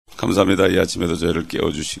감사합니다. 이 아침에도 저희를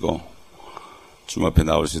깨워주시고 주님 앞에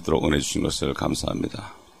나올 수 있도록 은혜 주신 것을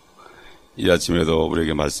감사합니다. 이 아침에도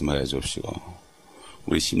우리에게 말씀하여 주옵시고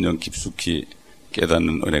우리 심령 깊숙이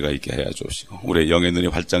깨닫는 은혜가 있게 하여 주옵시고 우리의 영의 눈이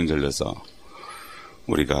활짝 열려서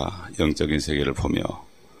우리가 영적인 세계를 보며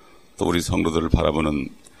또 우리 성도들을 바라보는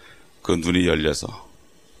그 눈이 열려서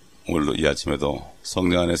오늘도 이 아침에도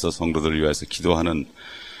성령 안에서 성도들을 위해서 기도하는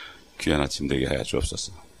귀한 아침 되게 하여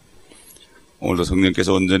주옵소서. 오늘도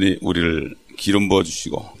성령께서 온전히 우리를 기름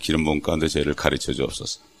부어주시고 기름 부은 가운데 저희를 가르쳐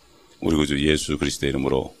주옵소서. 우리 구주 예수 그리스도의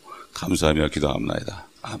이름으로 감사하며 기도합니다.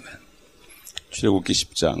 아멘. 출애굽기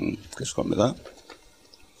 10장 계속합니다.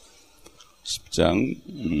 10장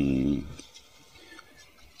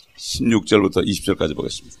 16절부터 20절까지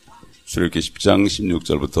보겠습니다. 출애굽기 10장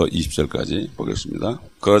 16절부터 20절까지 보겠습니다.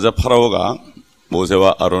 그러자 파라오가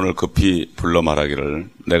모세와 아론을 급히 불러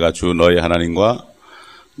말하기를 내가 주 너희 하나님과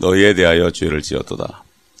너희에 대하여 죄를 지었도다.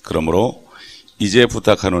 그러므로 이제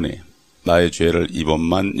부탁하노니 나의 죄를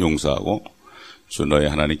이번만 용서하고 주 너희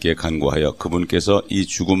하나님께 간구하여 그분께서 이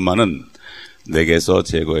죽음만은 내게서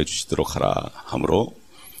제거해 주시도록 하라 하므로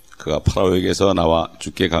그가 파라오에게서 나와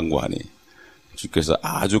주께 간구하니 주께서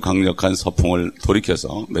아주 강력한 서풍을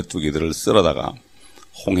돌이켜서 메뚜기들을 쓸어다가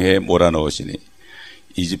홍해에 몰아넣으시니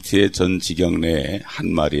이집트의 전 지경 내에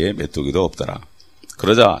한 마리의 메뚜기도 없더라.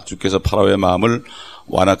 그러자 주께서 파라오의 마음을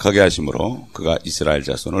완악하게 하심으로 그가 이스라엘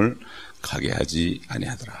자손을 가게 하지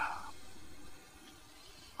아니하더라.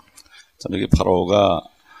 참 여기 파라오가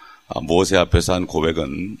모세 앞에서 한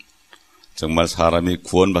고백은 정말 사람이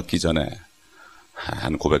구원받기 전에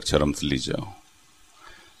한 고백처럼 들리죠.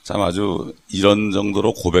 참 아주 이런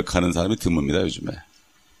정도로 고백하는 사람이 드뭅니다, 요즘에.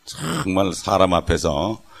 정말 사람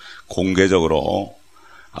앞에서 공개적으로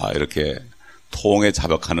이렇게 통에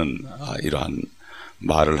자백하는 이러한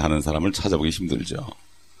말을 하는 사람을 찾아보기 힘들죠.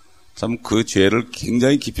 참 그 죄를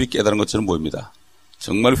굉장히 깊이 깨달은 것처럼 보입니다.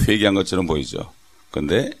 정말 회개한 것처럼 보이죠.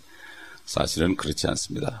 그런데 사실은 그렇지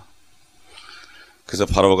않습니다. 그래서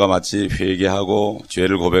파라오가 마치 회개하고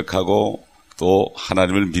죄를 고백하고 또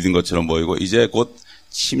하나님을 믿은 것처럼 보이고 이제 곧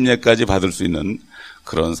침례까지 받을 수 있는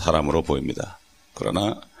그런 사람으로 보입니다.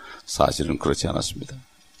 그러나 사실은 그렇지 않았습니다.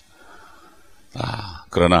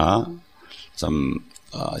 그러나 참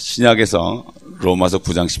신약에서 로마서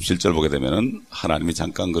 9장 17절 보게 되면은 하나님이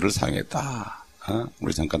잠깐 그를 사용했다.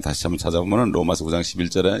 우리 잠깐 다시 한번 찾아보면은 로마서 9장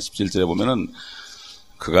 17절에 보면은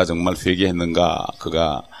그가 정말 회개했는가,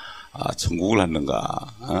 그가 천국을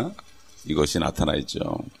갔는가, 이것이 나타나 있죠.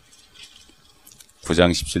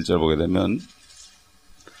 9장 17절 보게 되면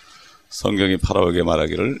성경이 파라오에게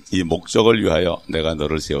말하기를 이 목적을 위하여 내가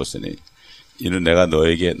너를 세웠으니 이는 내가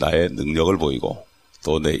너에게 나의 능력을 보이고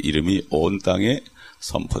또 내 이름이 온 땅에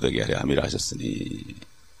선포되게 하려 함이라 하셨으니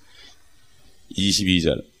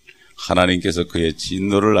 22절 하나님께서 그의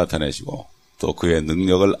진노를 나타내시고 또 그의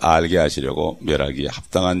능력을 알게 하시려고 멸하기에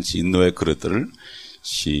합당한 진노의 그릇들을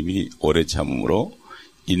심히 오래 참음으로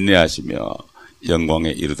인내하시며 영광에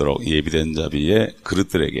이르도록 예비된 자비의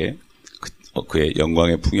그릇들에게 그의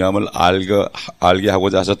영광의 풍요함을 알게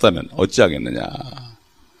하고자 하셨다면 어찌하겠느냐.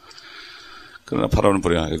 그러나 파라오는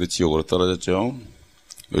불행하게도 지옥으로 떨어졌죠.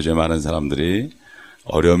 요즘 많은 사람들이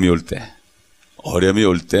어려움이 올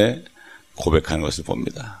때 고백하는 것을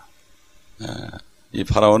봅니다. 이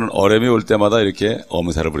파라오는 어려움이 올 때마다 이렇게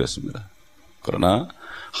엄살을 부렸습니다. 그러나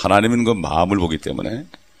하나님은 그 마음을 보기 때문에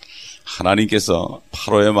하나님께서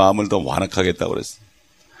파라오의 마음을 더 완악하겠다고 그랬어요.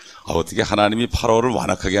 어떻게 하나님이 파라오를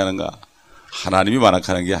완악하게 하는가? 하나님이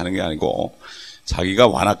완악하는 게 하는 게 아니고 자기가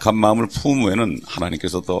완악한 마음을 품은 후에는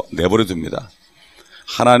하나님께서 또 내버려 둡니다.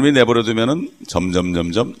 하나님이 내버려 두면은 점점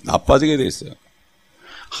나빠지게 돼 있어요.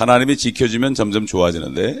 하나님이 지켜주면 점점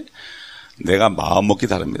좋아지는데 내가 마음먹기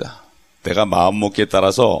다릅니다. 내가 마음먹기에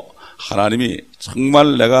따라서 하나님이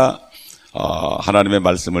정말 내가 하나님의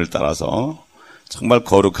말씀을 따라서 정말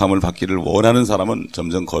거룩함을 받기를 원하는 사람은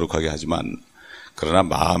점점 거룩하게 하지만 그러나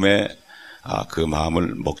그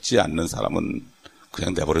마음을 먹지 않는 사람은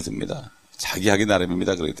그냥 내버려 둡니다. 자기 하기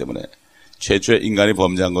나름입니다. 그렇기 때문에 최초에 인간이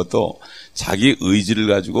범죄한 것도 자기 의지를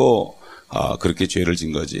가지고 그렇게 죄를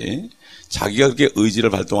진 거지. 자기가 그렇게 의지를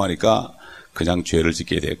발동하니까 그냥 죄를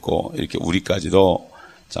짓게 됐고 이렇게 우리까지도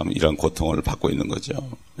참 이런 고통을 받고 있는 거죠.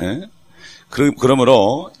 예?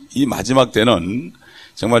 그러므로 이 마지막 때는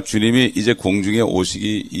정말 주님이 이제 공중에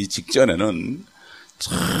오시기 이 직전에는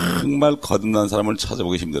정말 거듭난 사람을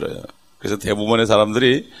찾아보기 힘들어요. 그래서 대부분의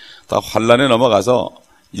사람들이 다 환난에 넘어가서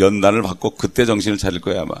연단을 받고 그때 정신을 차릴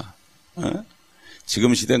거야 아마.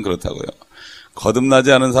 지금 시대는 그렇다고요.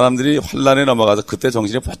 거듭나지 않은 사람들이 환난에 넘어가서 그때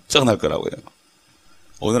정신이 바짝 날 거라고요.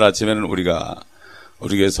 오늘 아침에는 우리가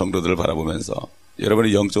우리 교회 성도들을 바라보면서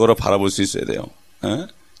여러분이 영적으로 바라볼 수 있어야 돼요.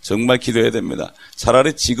 정말 기도해야 됩니다.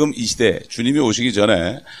 차라리 지금 이 시대에 주님이 오시기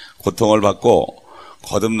전에 고통을 받고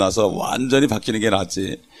거듭나서 완전히 바뀌는 게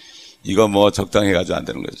낫지. 이거 뭐 적당해가지고 안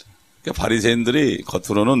되는 거죠. 그러니까 바리새인들이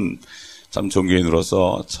겉으로는 참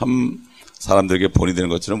종교인으로서 참 사람들에게 본이 되는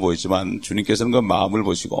것처럼 보이지만 주님께서는 그 마음을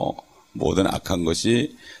보시고 모든 악한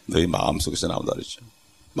것이 너희 마음속에서 나온다 그러죠.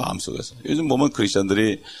 마음속에서. 요즘 보면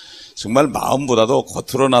크리스천들이 정말 마음보다도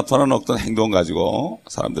겉으로 나타나는 어떤 행동 가지고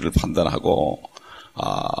사람들을 판단하고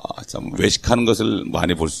참 외식하는 것을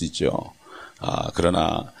많이 볼 수 있죠.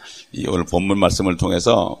 그러나 이 오늘 본문 말씀을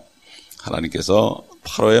통해서 하나님께서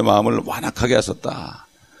파로의 마음을 완악하게 하셨다.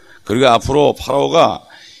 그리고 앞으로 파로가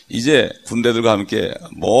이제 군대들과 함께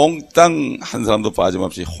몽땅 한 사람도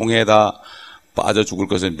빠짐없이 홍해에 다 빠져 죽을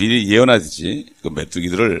것을 미리 예언하듯이 그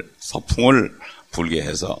메뚜기들을 서풍을 불게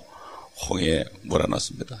해서 홍해에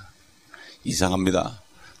몰아넣습니다. 이상합니다.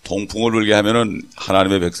 동풍을 불게 하면은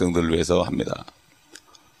하나님의 백성들을 위해서 합니다.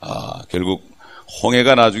 결국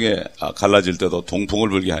홍해가 나중에 갈라질 때도 동풍을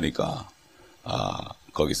불게 하니까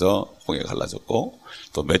거기서 홍해가 갈라졌고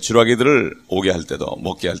또 메추라기들을 오게 할 때도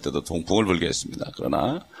먹게 할 때도 동풍을 불게 했습니다.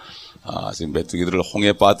 그러나 지금 메뚜기들을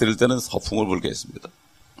홍해에 빠뜨릴 때는 서풍을 불게 했습니다.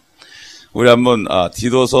 우리 한번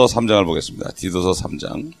디도서 3장을 보겠습니다. 디도서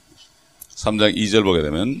 3장 2절 보게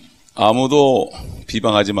되면 아무도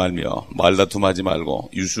비방하지 말며 말다툼하지 말고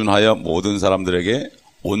유순하여 모든 사람들에게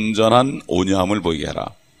온전한 온유함을 보이게 하라.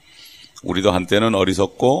 우리도 한때는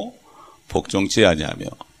어리석고 복종치 아니하며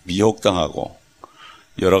미혹당하고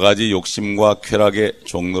여러 가지 욕심과 쾌락의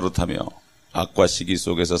종노릇하며 악과 시기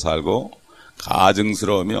속에서 살고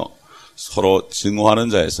가증스러우며 서로 증오하는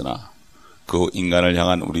자였으나 그 인간을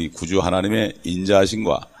향한 우리 구주 하나님의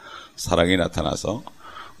인자하심과 사랑이 나타나서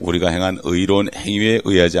우리가 행한 의로운 행위에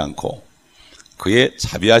의하지 않고 그의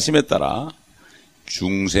자비하심에 따라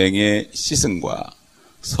중생의 시승과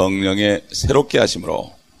성령의 새롭게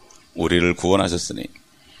하심으로 우리를 구원하셨으니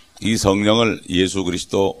이 성령을 예수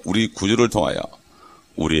그리스도 우리 구주를 통하여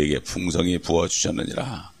우리에게 풍성히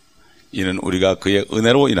부어주셨느니라. 이는 우리가 그의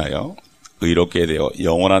은혜로 인하여 의롭게 되어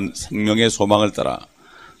영원한 생명의 소망을 따라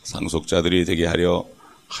상속자들이 되게 하려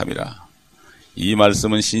함이라. 이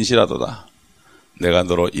말씀은 신실하도다. 내가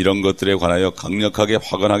너로 이런 것들에 관하여 강력하게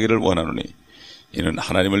확언하기를 원하노니 이는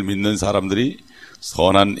하나님을 믿는 사람들이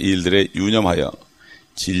선한 일들에 유념하여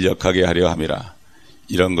진력하게 하려 함이라.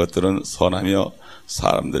 이런 것들은 선하며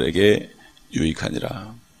사람들에게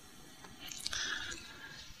유익하니라.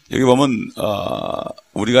 여기 보면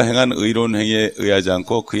우리가 행한 의로운 행위에 의하지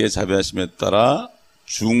않고 그의 자비하심에 따라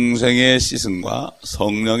중생의 시승과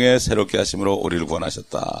성령의 새롭게 하심으로 우리를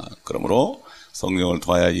구원하셨다. 그러므로 성령을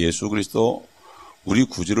통하여 예수 그리스도 우리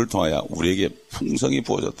구주를 통하여 우리에게 풍성히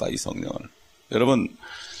부어졌다. 이 성령을. 여러분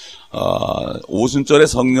오순절에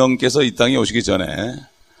성령께서 이 땅에 오시기 전에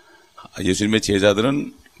예수님의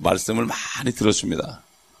제자들은 말씀을 많이 들었습니다.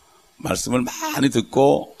 말씀을 많이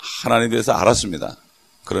듣고 하나님에 대해서 알았습니다.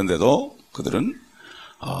 그런데도 그들은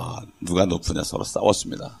누가 높으냐 서로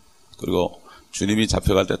싸웠습니다. 그리고 주님이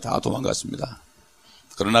잡혀갈 때 다 도망갔습니다.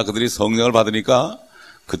 그러나 그들이 성령을 받으니까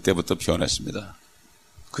그때부터 변했습니다.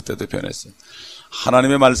 그때도 변했어요.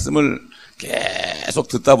 하나님의 말씀을 계속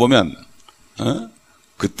듣다 보면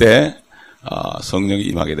그때 성령이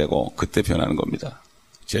임하게 되고 그때 변하는 겁니다.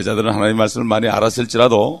 제자들은 하나님의 말씀을 많이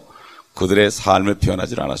알았을지라도 그들의 삶을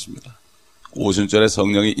변하지 않았습니다. 오순절에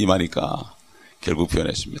성령이 임하니까 결국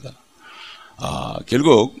변했습니다.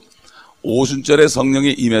 결국 오순절에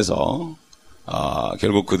성령이 임해서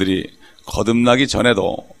결국 그들이 거듭나기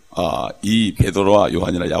전에도 이 베드로와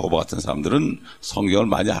요한이나 야고보 같은 사람들은 성경을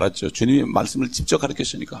많이 알았죠. 주님이 말씀을 직접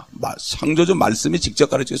가르쳤으니까 창조주 말씀이 직접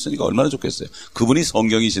가르쳤으니까 얼마나 좋겠어요. 그분이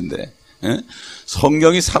성경이신데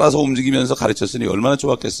성경이 살아서 움직이면서 가르쳤으니 얼마나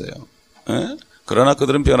좋았겠어요. 그러나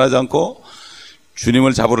그들은 변하지 않고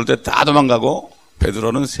주님을 잡으러 때 다 도망가고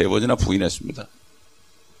베드로는 3번이나 부인했습니다.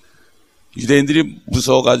 유대인들이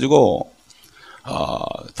무서워가지고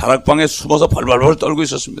다락방에 숨어서 벌벌벌 떨고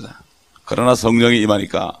있었습니다. 그러나 성령이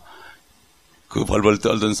임하니까 그 벌벌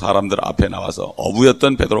떨던 사람들 앞에 나와서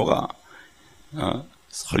어부였던 베드로가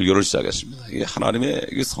설교를 시작했습니다. 이게 하나님의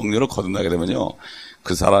성령으로 거듭나게 되면요,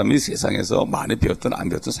 그 사람이 세상에서 많이 배웠든 안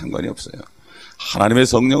배웠든 상관이 없어요. 하나님의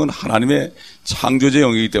성령은 하나님의 창조주의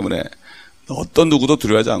영이기 때문에 어떤 누구도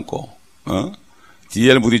두려워하지 않고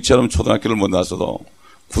D.L. 무디처럼 초등학교를 못 나왔어도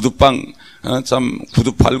구두방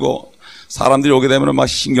구두 팔고 사람들이 오게 되면 막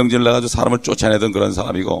신경질 나가지고 사람을 쫓아내던 그런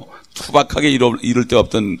사람이고 투박하게 이룰 데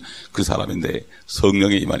없던 그 사람인데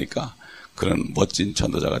성령이 임하니까 그런 멋진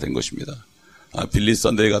전도자가 된 것입니다. 빌리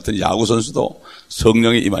썬데이 같은 야구 선수도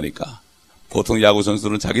성령이 임하니까, 보통 야구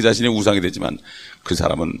선수들은 자기 자신이 우상이 되지만 그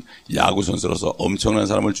사람은 야구 선수로서 엄청난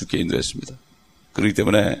사람을 주께 인도했습니다. 그렇기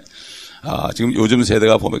때문에 지금 요즘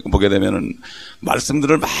세대가 보게 되면은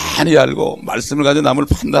말씀들을 많이 알고 말씀을 가지고 남을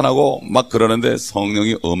판단하고 막 그러는데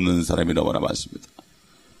성령이 없는 사람이 너무나 많습니다.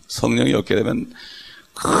 성령이 없게 되면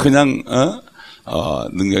그냥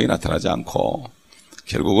능력이 나타나지 않고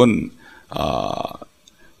결국은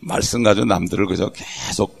말씀 가지고 남들을 그저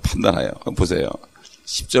계속 판단해요. 보세요.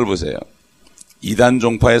 10절 보세요. 이단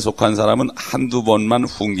종파에 속한 사람은 한두 번만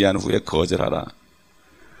훈계한 후에 거절하라.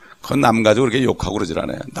 그건 남 가지고 그렇게 욕하고 그러질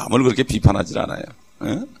않아요. 남을 그렇게 비판하질 않아요.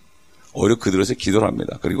 오히려 그들에서 기도를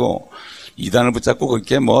합니다. 그리고 이단을 붙잡고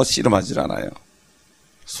그렇게 씨름하질 않아요.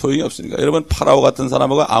 소용이 없으니까. 여러분 파라오 같은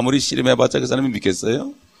사람하고 아무리 씨름해봤자 그 사람이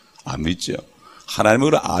믿겠어요? 안 믿죠. 하나님은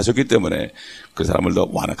그걸 아셨기 때문에 그 사람을 더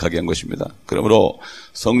완악하게 한 것입니다. 그러므로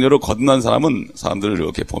성령으로 거듭난 사람은 사람들을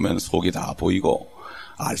이렇게 보면 속이 다 보이고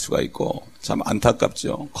알 수가 있고 참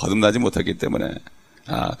안타깝죠. 거듭나지 못했기 때문에.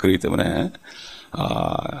 그렇기 때문에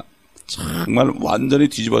정말 완전히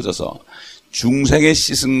뒤집어져서 중생의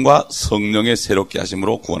시승과 성령의 새롭게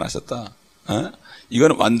하심으로 구원하셨다.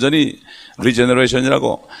 이건 완전히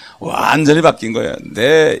리제너레이션이라고 완전히 바뀐 거예요.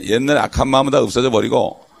 내 옛날에 악한 마음은 다 없어져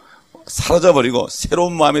버리고 사라져 버리고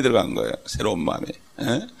새로운 마음이 들어간 거예요. 새로운 마음이.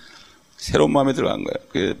 새로운 마음이 들어간 거예요.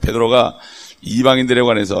 그 베드로가 이방인들에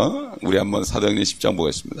관해서 우리 한번 사도행전 10장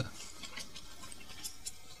보겠습니다.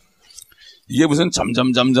 이게 무슨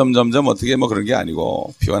점점 어떻게 그런 게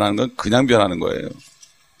아니고 변하는 건 그냥 변하는 거예요.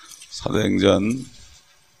 사도행전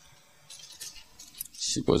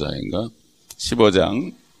 15장인가?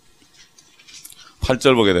 15장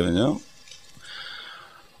 8절 보게 되면요.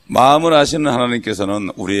 마음을 아시는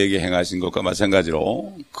하나님께서는 우리에게 행하신 것과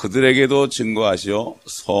마찬가지로 그들에게도 증거하시어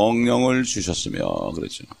성령을 주셨으며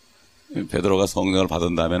그렇죠. 베드로가 성령을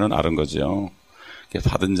받은 다음에는 아는 거죠.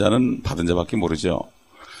 받은 자는 받은 자밖에 모르죠.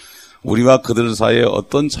 우리와 그들 사이에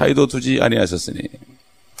어떤 차이도 두지 아니하셨으니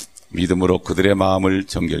믿음으로 그들의 마음을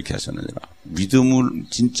정결케 하셨느니라. 믿음을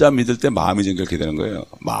진짜 믿을 때 마음이 정결케 되는 거예요.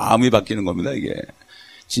 마음이 바뀌는 겁니다. 이게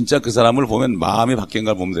진짜 그 사람을 보면 마음이 바뀐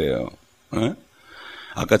걸 보면 돼요.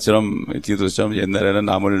 아까처럼 디도처럼 옛날에는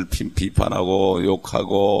남을 비판하고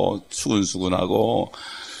욕하고 수근수근하고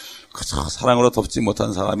그저 사랑으로 덮지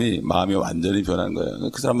못한 사람이 마음이 완전히 변한 거예요.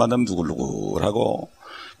 그 사람 만나면 누글누글하고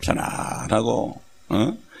편안하고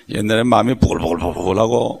옛날엔 마음이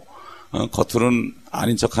부글부글하고 겉으로는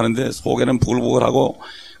아닌 척하는데 속에는 부글부글하고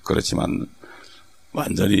그렇지만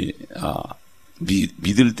완전히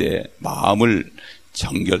믿을 때 마음을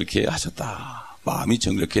정결케 하셨다. 마음이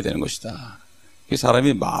정결케 되는 것이다.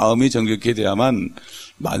 사람이 마음이 정결케 돼야만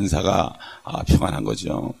만사가 평안한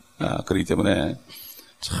거죠. 그렇기 때문에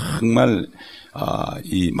정말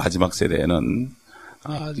이 마지막 세대에는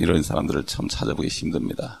이런 사람들을 참 찾아보기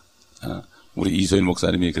힘듭니다. 우리 이소일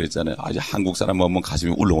목사님이 그랬잖아요. 아주 한국 사람 보면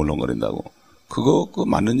가슴이 울렁울렁거린다고. 그거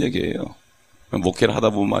맞는 얘기예요. 목회를 하다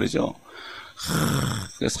보면 말이죠.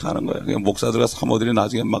 그게 사는 거예요. 그냥 목사들과 사모들이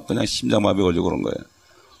나중에 막 그냥 심장마비 걸리고 그런 거예요.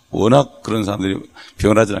 워낙 그런 사람들이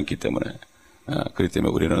변하지 않기 때문에. 그렇기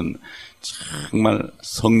때문에 우리는 정말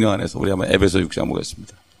성령 안에서 우리 한번 에베소 6장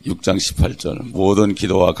보겠습니다. 6장 18절 모든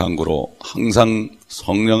기도와 간구로 항상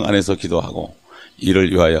성령 안에서 기도하고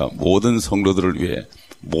이를 위하여 모든 성도들을 위해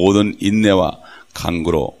모든 인내와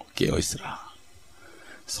간구로 깨어있으라.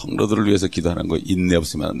 성도들을 위해서 기도하는 거 인내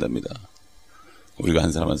없으면 안 됩니다. 우리가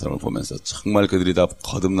한 사람 한 사람을 보면서 정말 그들이 다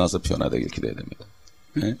거듭나서 변화되길 기대해야 됩니다.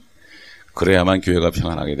 네? 그래야만 교회가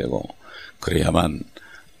평안하게 되고 그래야만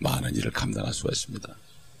많은 일을 감당할 수가 있습니다.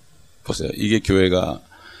 보세요. 이게 교회가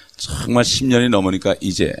정말 10년이 넘으니까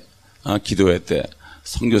이제 기도회 때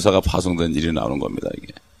선교사가 파송된 일이 나오는 겁니다.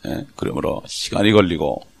 이게. 그러므로 시간이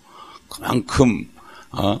걸리고 그만큼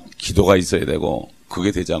기도가 있어야 되고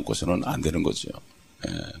그게 되지 않고서는 안 되는 거죠.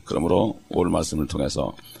 그러므로 오늘 말씀을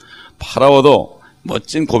통해서 파라오도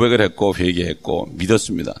멋진 고백을 했고 회개했고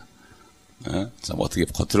믿었습니다. 참 어떻게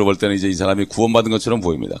겉으로 볼 때는 이제 이 사람이 구원받은 것처럼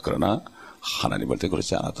보입니다. 그러나 하나님 볼 때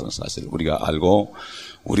그렇지 않았다는 사실을 우리가 알고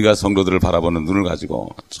우리가 성도들을 바라보는 눈을 가지고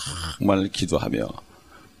정말 기도하며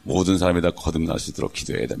모든 사람이 다 거듭날 수 있도록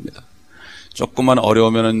기도해야 됩니다. 조금만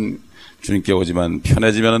어려우면은 주님께 오지만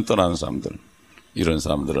편해지면은 떠나는 사람들, 이런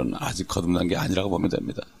사람들은 아직 거듭난 게 아니라고 보면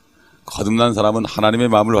됩니다. 거듭난 사람은 하나님의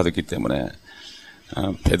마음을 받았기 때문에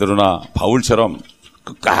베드로나 바울처럼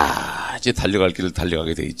끝까지 달려갈 길을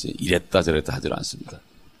달려가게 돼 있지 이랬다 저랬다 하지 않습니다.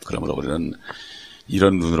 그러므로 우리는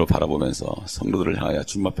이런 눈으로 바라보면서 성도들을 향하여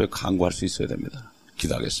주님 앞에 간구할 수 있어야 됩니다.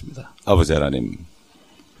 기도하겠습니다. 아버지 하나님,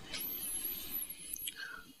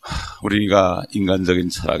 우리가 인간적인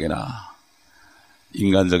철학이나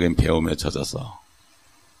인간적인 배움에 젖어서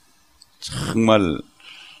정말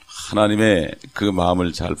하나님의 그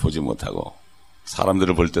마음을 잘 보지 못하고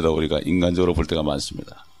사람들을 볼 때도 우리가 인간적으로 볼 때가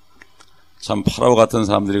많습니다. 참 파라오 같은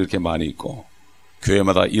사람들이 그렇게 많이 있고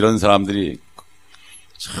교회마다 이런 사람들이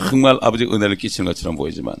정말 아버지 은혜를 끼치는 것처럼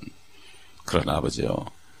보이지만 그러나 아버지요,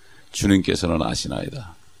 주님께서는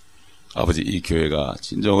아시나이다. 아버지 이 교회가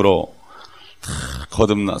진정으로 다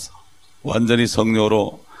거듭나서 완전히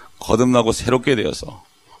성령으로 거듭나고 새롭게 되어서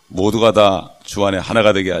모두가 다 주 안에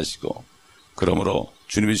하나가 되게 하시고, 그러므로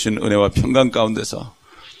주님이 주신 은혜와 평강 가운데서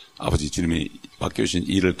아버지 주님이 맡겨주신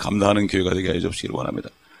일을 감당하는 교회가 되게 해주시기를 원합니다.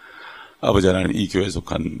 아버지 하나님, 이 교회에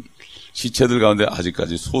속한 지체들 가운데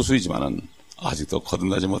아직까지 소수이지만은 아직도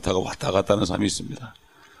거듭나지 못하고 왔다 갔다 하는 사람이 있습니다.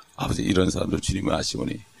 아버지 이런 사람들 주님을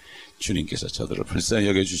아시오니 주님께서 저들을 불쌍히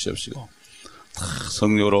여겨주시옵시고 다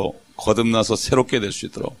성령으로 거듭나서 새롭게 될 수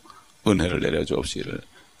있도록 은혜를 내려주옵시기를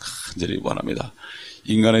간절히 원합니다.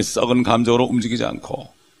 인간의 썩은 감정으로 움직이지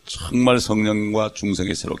않고 정말 성령과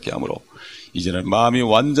중생이 새롭게 함으로 이제는 마음이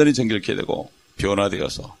완전히 정결케 되고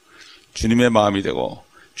변화되어서 주님의 마음이 되고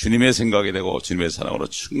주님의 생각이 되고 주님의 사랑으로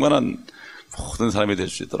충만한 모든 사람이 될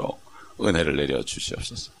수 있도록 은혜를 내려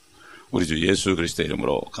주시옵소서. 우리 주 예수 그리스도의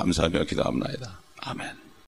이름으로 감사하며 기도합니다. 아멘.